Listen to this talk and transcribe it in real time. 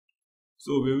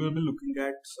So we will be looking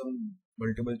at some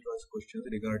multiple choice questions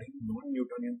regarding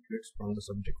non-Newtonian fluids from the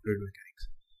subject fluid mechanics.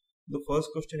 The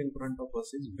first question in front of us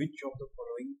is which of the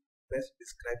following best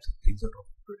describes the nature of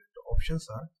fluid? The options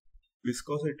are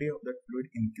viscosity of the fluid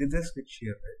increases with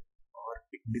shear rate, or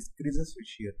it decreases with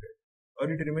shear rate, or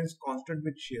it remains constant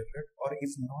with shear rate, or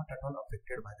is not at all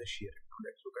affected by the shear rate. Now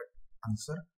let's look at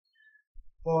answer.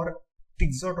 For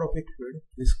thixotropic fluid,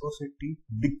 viscosity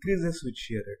decreases with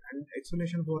shear rate, and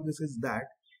explanation for this is that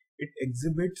it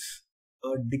exhibits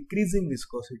a decreasing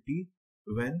viscosity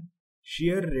when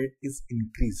shear rate is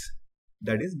increased.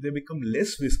 That is, they become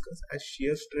less viscous as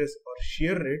shear stress or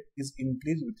shear rate is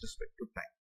increased with respect to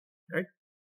time. Right?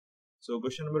 So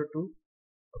question number 2,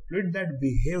 a fluid that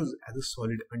behaves as a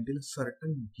solid until a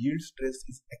certain yield stress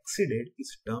is exceeded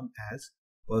is termed as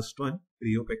first one,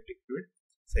 rheopectic fluid,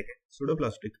 second,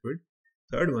 pseudoplastic fluid,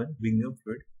 third one, Bingham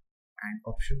fluid, and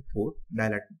option 4,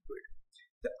 dilatant fluid.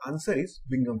 The answer is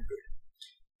Bingham fluid.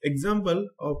 Example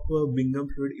of Bingham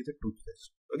fluid is a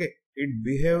toothpaste. Okay, it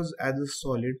behaves as a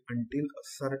solid until a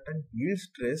certain yield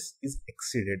stress is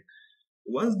exceeded.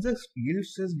 Once the yield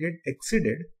stress get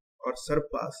exceeded or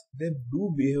surpassed, they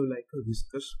do behave like a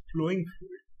viscous flowing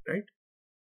fluid, right?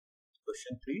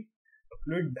 Question 3, a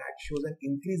fluid that shows an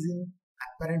increase in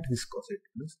apparent viscosity,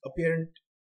 means apparent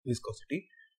viscosity,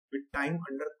 with time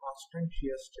under constant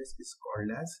shear stress is called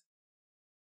as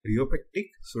rheopectic,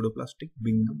 pseudoplastic,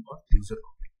 Bingham, or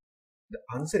thixotropic. The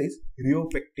answer is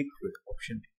rheopectic fluid,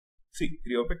 option D. See,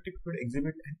 rheopectic fluid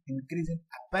exhibit an increase in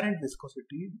apparent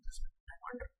viscosity with respect to time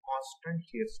under constant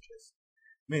shear stress.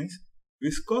 Means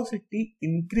viscosity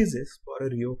increases for a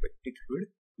rheopectic fluid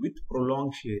with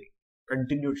prolonged shearing,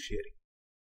 continued shearing.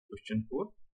 Question 4,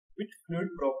 which fluid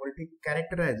property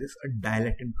characterizes a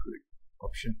dilatant fluid?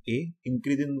 Option A,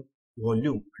 increase in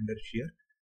volume under shear,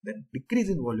 then decrease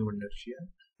in volume under shear,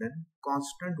 then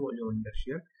constant volume under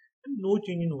shear, and no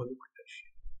change in volume under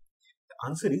shear. The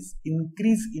answer is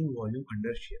increase in volume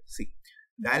under shear. See,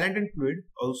 dilatant fluid,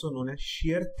 also known as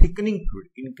shear thickening fluid,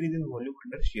 increase in volume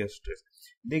under shear stress.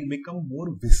 They become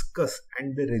more viscous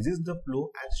and they resist the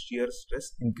flow as shear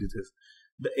stress increases.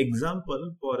 The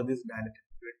example for this dilatant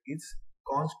fluid is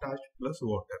cornstarch plus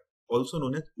water, also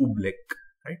known as oobleck,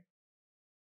 right?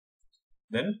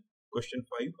 Then question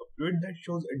 5, a fluid that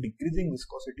shows a decreasing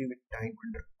viscosity with time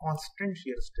under constant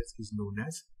shear stress is known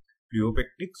as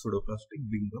rheopectic, pseudoplastic,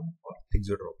 Bingham, or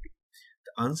thixotropic.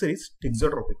 The answer is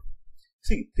thixotropic.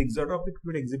 See, thixotropic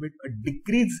fluid exhibit a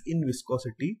decrease in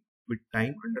viscosity with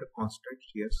time under constant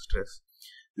shear stress.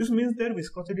 This means their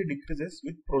viscosity decreases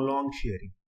with prolonged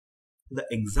shearing. The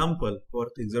example for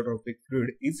thixotropic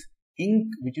fluid is ink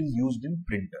which is used in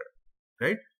printer,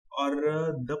 right? Or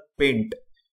the paint,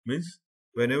 means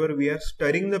whenever we are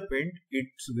stirring the paint,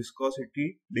 its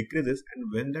viscosity decreases,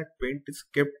 and when that paint is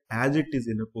kept as it is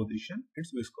in a position,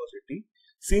 its viscosity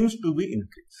seems to be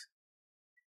increased.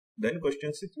 Then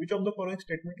question 6, which of the following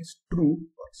statement is true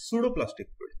for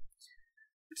pseudoplastic fluid?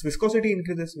 Its viscosity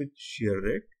increases with shear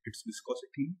rate, its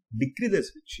viscosity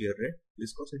decreases with shear rate,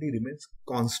 viscosity remains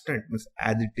constant, means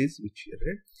as it is with shear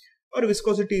rate, or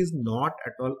viscosity is not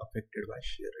at all affected by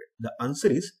shear rate. The answer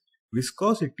is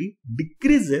viscosity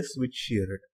decreases with shear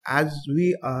rate. As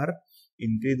we are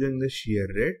increasing the shear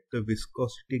rate, the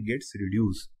viscosity gets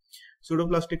reduced.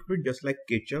 Pseudoplastic fluid, just like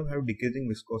ketchup, have decreasing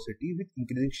viscosity with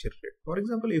increasing shear rate. For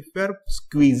example, if we are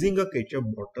squeezing a ketchup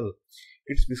bottle,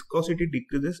 its viscosity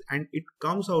decreases and it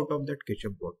comes out of that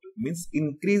ketchup bottle. Means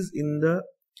increase in the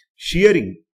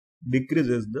shearing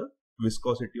decreases the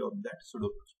viscosity of that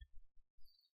pseudoplastic.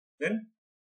 Then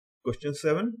question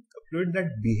 7, a fluid that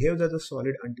behaves as a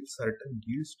solid until certain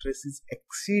yield stress is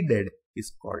exceeded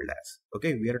is called as.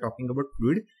 Okay, we are talking about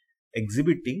fluid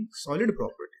exhibiting solid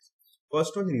properties.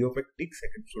 First one, rheopectic,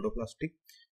 second, pseudoplastic,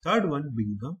 third one,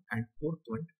 Bingham, and fourth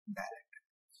one, dilatant.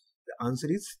 The answer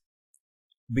is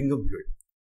Bingham fluid,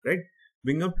 right?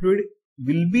 Bingham fluid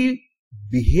will be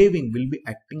behaving, will be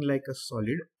acting like a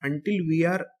solid until we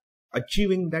are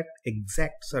achieving that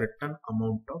exact certain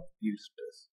amount of yield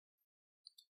stress.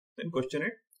 Then question 8,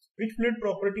 which fluid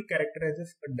property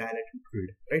characterizes a dilatant fluid,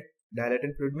 right?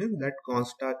 Dilatant fluid means that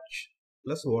cornstarch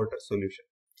plus water solution.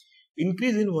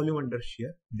 Increase in volume under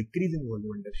shear, decrease in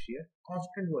volume under shear,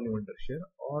 constant volume under shear,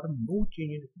 or no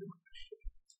change in volume under shear.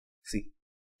 See,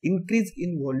 increase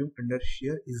in volume under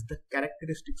shear is the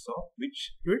characteristics of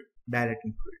which fluid?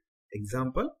 Dilatant fluid.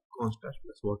 Example, cornstarch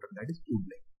plus water, that is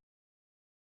oobleck.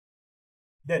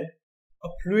 Then a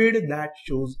fluid that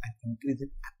shows an increase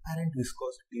in apparent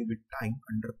viscosity with time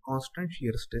under constant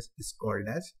shear stress is called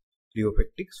as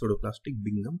rheopectic, pseudoplastic,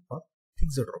 Bingham, or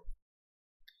thixotropic.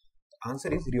 The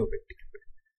answer is rheopectic fluid.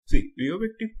 See,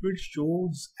 rheopectic fluid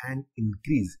shows an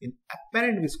increase in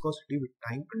apparent viscosity with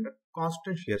time under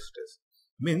constant shear stress.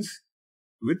 Means,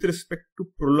 with respect to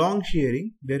prolonged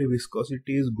shearing, their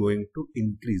viscosity is going to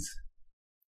increase.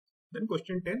 Then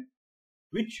question 10.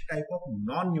 Which type of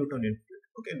non-Newtonian fluid?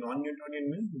 Okay,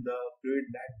 non-Newtonian means the fluid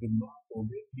that do not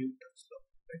obey Newton's law.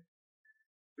 Right?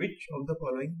 Which of the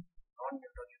following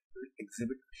non-Newtonian fluid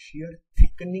exhibit shear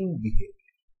thickening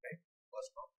behavior? Right?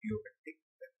 First one, rheopectic,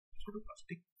 then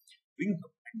pseudoplastic,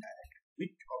 Bingham, and dialectic.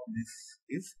 Which of this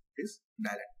is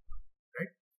dialectic?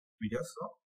 Right? We just saw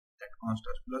that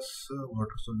contrast plus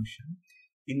water solution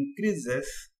increases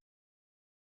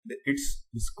its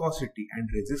viscosity and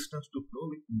resistance to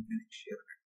flow with increasing shear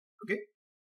rate. Okay.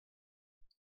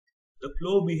 The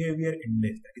flow behavior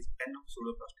index, that is N of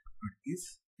pseudoplastic fluid, is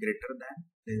greater than,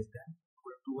 less than,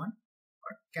 equal to 1,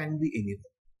 or can be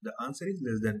anything. The answer is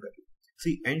less than value.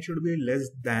 See, N should be less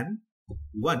than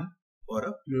 1 for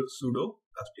a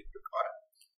pseudoplastic fluid, or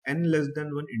N less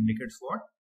than 1 indicates what?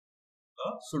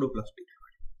 A pseudoplastic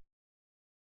fluid.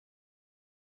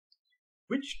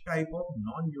 Which type of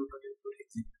non-Newtonian fluid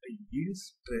exhibits a yield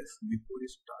stress before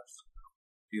it starts to flow?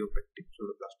 Rheopectic,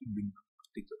 pseudoplastic, Bingham.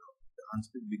 The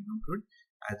answer is Bingham fluid,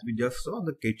 as we just saw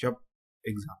the ketchup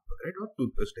example, right, or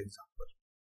toothpaste example.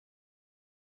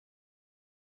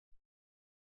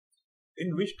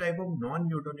 In which type of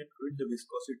non-Newtonian fluid the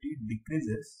viscosity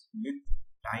decreases with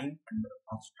time under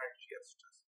constant shear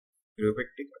stress?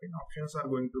 Rheopectic. Again, options are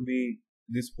going to be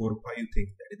these 4-5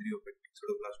 things, that is rheopectic,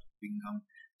 pseudoplastic, Bingham,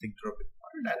 thixotropic,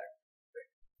 or dialectic.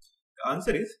 Right? The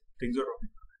answer is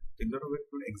thixotropic. Thixotropic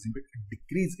fluid exhibit a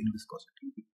decrease in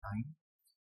viscosity with time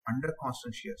under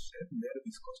constant shear stress. Their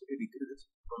viscosity decreases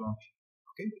prolonged shear.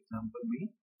 Okay, example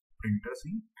being printers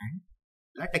ink and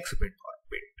latex paint or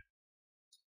paint.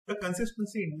 The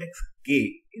consistency index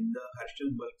K in the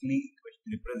Herschel-Bulkley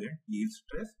equation represents yield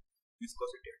stress,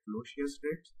 viscosity at low shear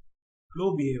rates,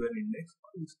 flow behavior index,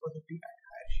 or viscosity at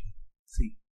higher shear. See,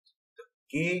 the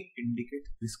K indicates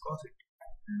viscosity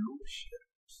at low shear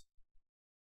rates.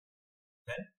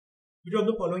 Then, which of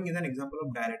the following is an example of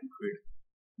dielectric fluid?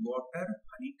 Water,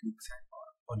 honey, quicksand,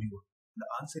 or olive oil? The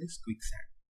answer is quicksand.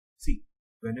 See,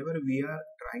 whenever we are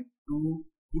trying to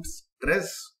put stress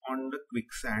on the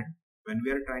quicksand, when we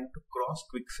are trying to cross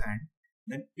quicksand,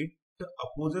 then it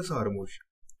opposes our motion,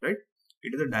 right?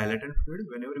 It is a dilatant fluid.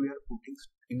 Whenever we are putting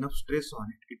enough stress on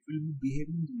it, it will be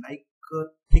behaving like a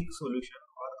thick solution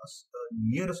or a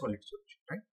near a solid solution,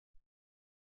 right?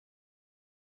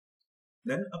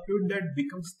 Then a fluid that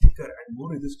becomes thicker and more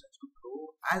resistant to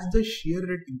flow as the shear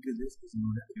rate increases is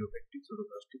known as rheopectic,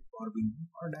 pseudoplastic, or Bingham,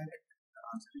 or dialectic. The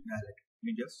answer is dialectic.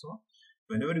 We just saw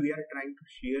whenever we are trying to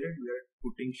shear it, we are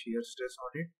putting shear stress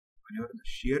on it. Whenever the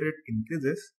shear rate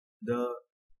increases, the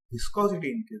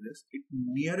viscosity increases, it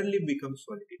nearly becomes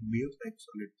solid. It behaves like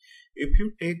solid. If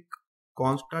you take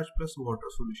cornstarch plus water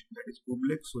solution, that is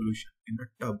oobleck solution, in a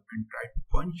tub and try to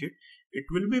punch it, it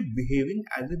will be behaving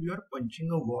as if you are punching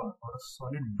a wall or a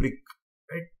solid brick,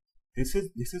 right? This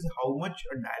is how much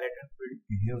a dilatant fluid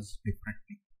behaves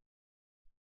differently.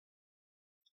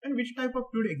 And which type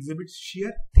of fluid exhibits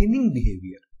shear thinning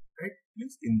behavior, right?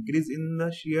 Means increase in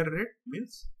the shear rate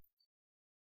means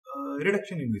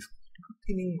reduction in viscosity,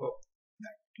 thinning of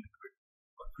that liquid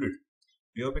or fluid.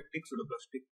 Rheopectic,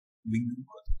 pseudoplastic, Bingham,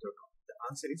 or thixotropic. The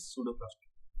answer is pseudoplastic.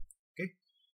 Okay,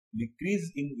 decrease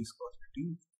in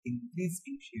viscosity, increase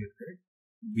in shear rate,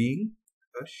 being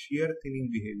a shear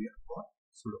thinning behavior for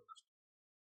pseudoplastic.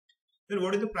 Then,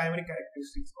 what is the primary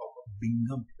characteristics of a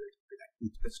Bingham fluid, like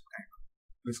toothpaste kind?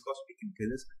 Viscosity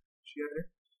increases with shear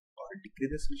rate, or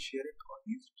decreases with shear rate, or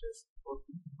yield stress, or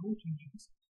no change in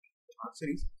viscosity. The answer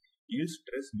is yield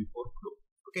stress before flow.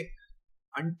 Okay,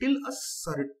 until a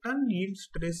certain yield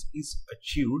stress is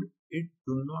achieved, it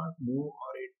do not move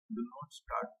or it do not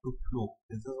start to flow.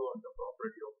 This is what the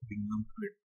property of Bingham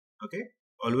fluid. Okay,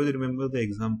 always remember the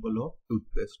example of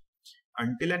toothpaste.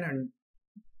 Until and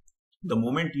the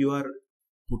moment you are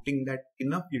putting that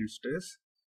enough yield stress,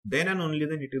 then and only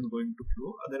then it is going to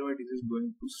flow. Otherwise, it is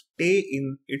going to stay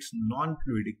in its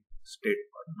non-fluidic state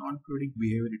or non-fluidic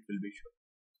behavior. It will be shown.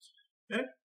 Then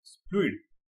fluid,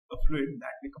 a fluid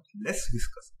that becomes less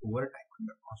viscous over time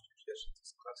under constant shear stress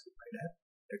is classified as,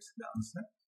 that's the answer,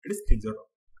 it is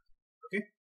thixotropic. Okay.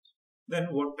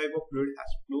 Then what type of fluid has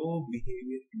flow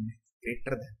behavior index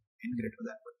greater than, n greater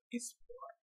than 1 is for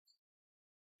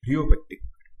rheopectic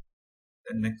fluid.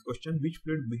 Then next question, which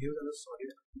fluid behaves as a solid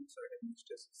until certain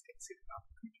stress is exceeded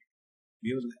after heating?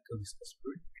 Behaves like a viscous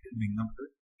fluid. It is Bingham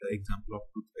fluid, the example of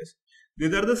toothpaste.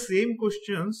 These are the same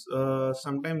questions.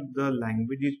 Sometimes the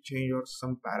language is changed or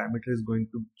some parameter is going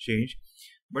to change,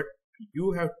 but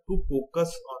you have to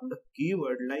focus on the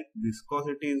keyword like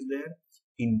viscosity is there,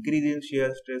 increase in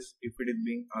shear stress if it is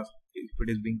being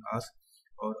asked,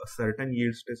 or a certain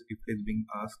yield stress if it is being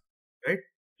asked, right?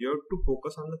 You have to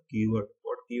focus on the keyword,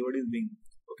 what keyword is being,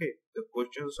 okay. The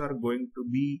questions are going to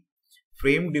be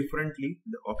framed differently,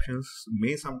 the options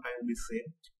may sometimes be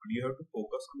same, but you have to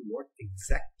focus on what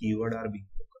exact keyword are being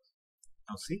focused.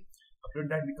 Now see, a fluid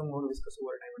that become more viscous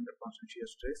over time under constant shear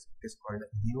stress is called a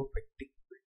neopectic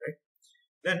fluid, right?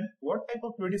 Then what type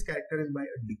of fluid is characterized by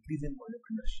a decrease in volume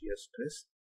under shear stress?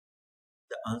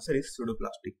 The answer is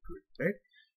pseudoplastic fluid, right?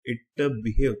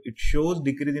 It shows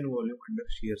decrease in volume under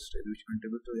shear stress, which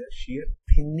contributes to their shear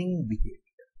thinning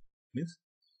behavior. Means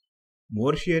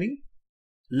more shearing,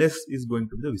 less is going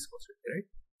to be the viscosity, right?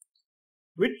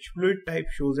 Which fluid type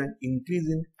shows an increase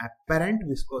in apparent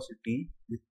viscosity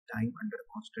with time under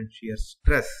constant shear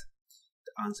stress?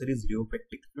 The answer is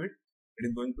rheopectic fluid. It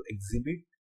is going to exhibit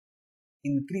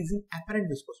increase in apparent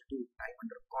viscosity with time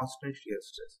under constant shear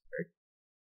stress, right?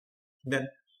 Then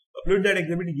a fluid that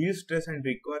exhibits yield stress and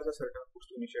requires a certain push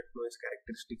to initiate flow is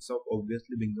characteristics of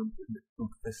obviously Bingham fluid, the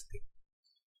toothpaste thing.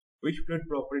 Which fluid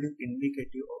property is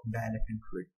indicative of dilatant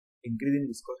fluid? Increase in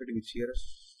viscosity with shear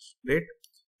rate,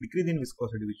 decrease in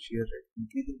viscosity with shear rate,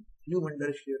 increase in volume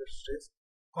under shear stress,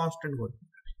 constant volume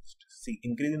under shear stress. See,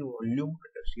 increase in volume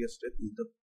under shear stress is the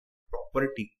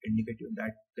property indicative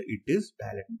that it is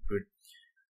dilatant fluid.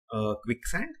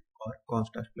 Quicksand or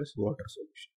cornstarch plus water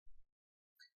solution.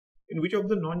 In which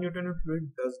of the non-Newtonian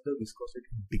fluid does the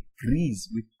viscosity decrease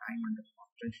with time under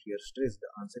constant shear stress? The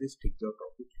answer is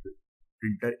thixotropic fluid,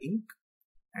 printer ink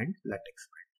and latex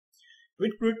pad.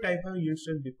 Which fluid type have yield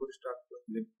stress before start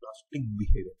with plastic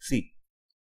behavior? See,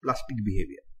 plastic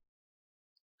behavior.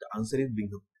 The answer is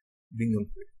Bingham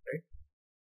fluid, right?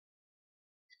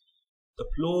 The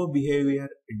flow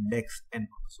behavior index N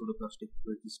of pseudoplastic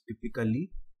fluid is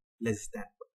typically less than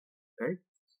 1, right?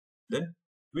 Then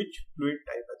which fluid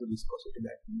type has a viscosity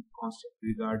that is constant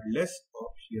regardless of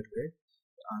shear rate?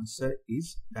 The answer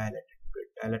is dilatant fluid.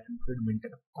 Dilatant fluid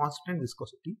maintain a constant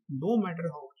viscosity no matter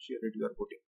how much shear rate you are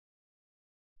putting.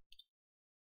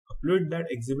 A fluid that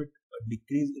exhibits a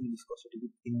decrease in viscosity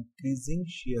with increasing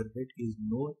shear rate is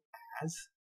known as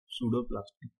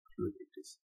pseudoplastic fluid. It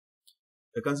is.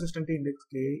 The consistency index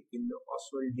K in the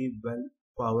Oswald-Well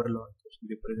power law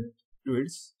represents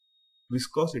fluids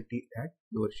viscosity at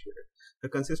lower shear rate. The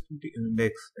consistency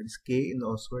index, that is K in the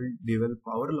Oswald-Well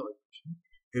power law equation,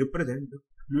 represents the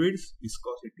fluid's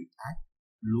viscosity at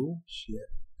low shear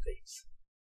rates.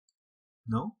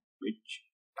 Now, which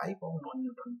type of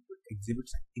non-Newtonian fluid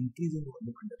exhibits an increase in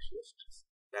volume under shear stress?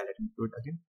 Dilatant fluid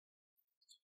again.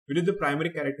 It is the primary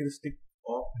characteristic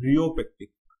of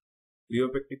rheopectic.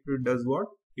 Rheopectic fluid does what?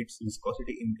 Its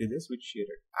viscosity increases with shear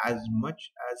rate. As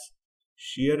much as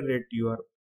shear rate you are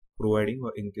providing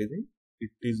or increasing,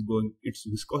 its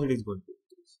viscosity is going to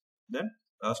increase. Then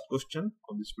last question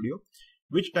of this video: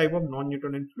 which type of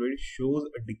non-Newtonian fluid shows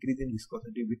a decrease in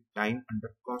viscosity with time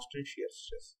under constant shear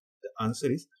stress? The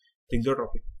answer is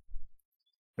thixotropic,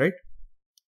 right?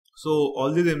 So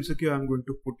all these MCQ I am going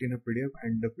to put in a PDF,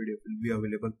 and the PDF will be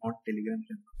available on Telegram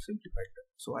channel Simplified.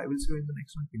 So I will see you in the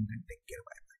next one. Till then, take care.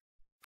 Bye.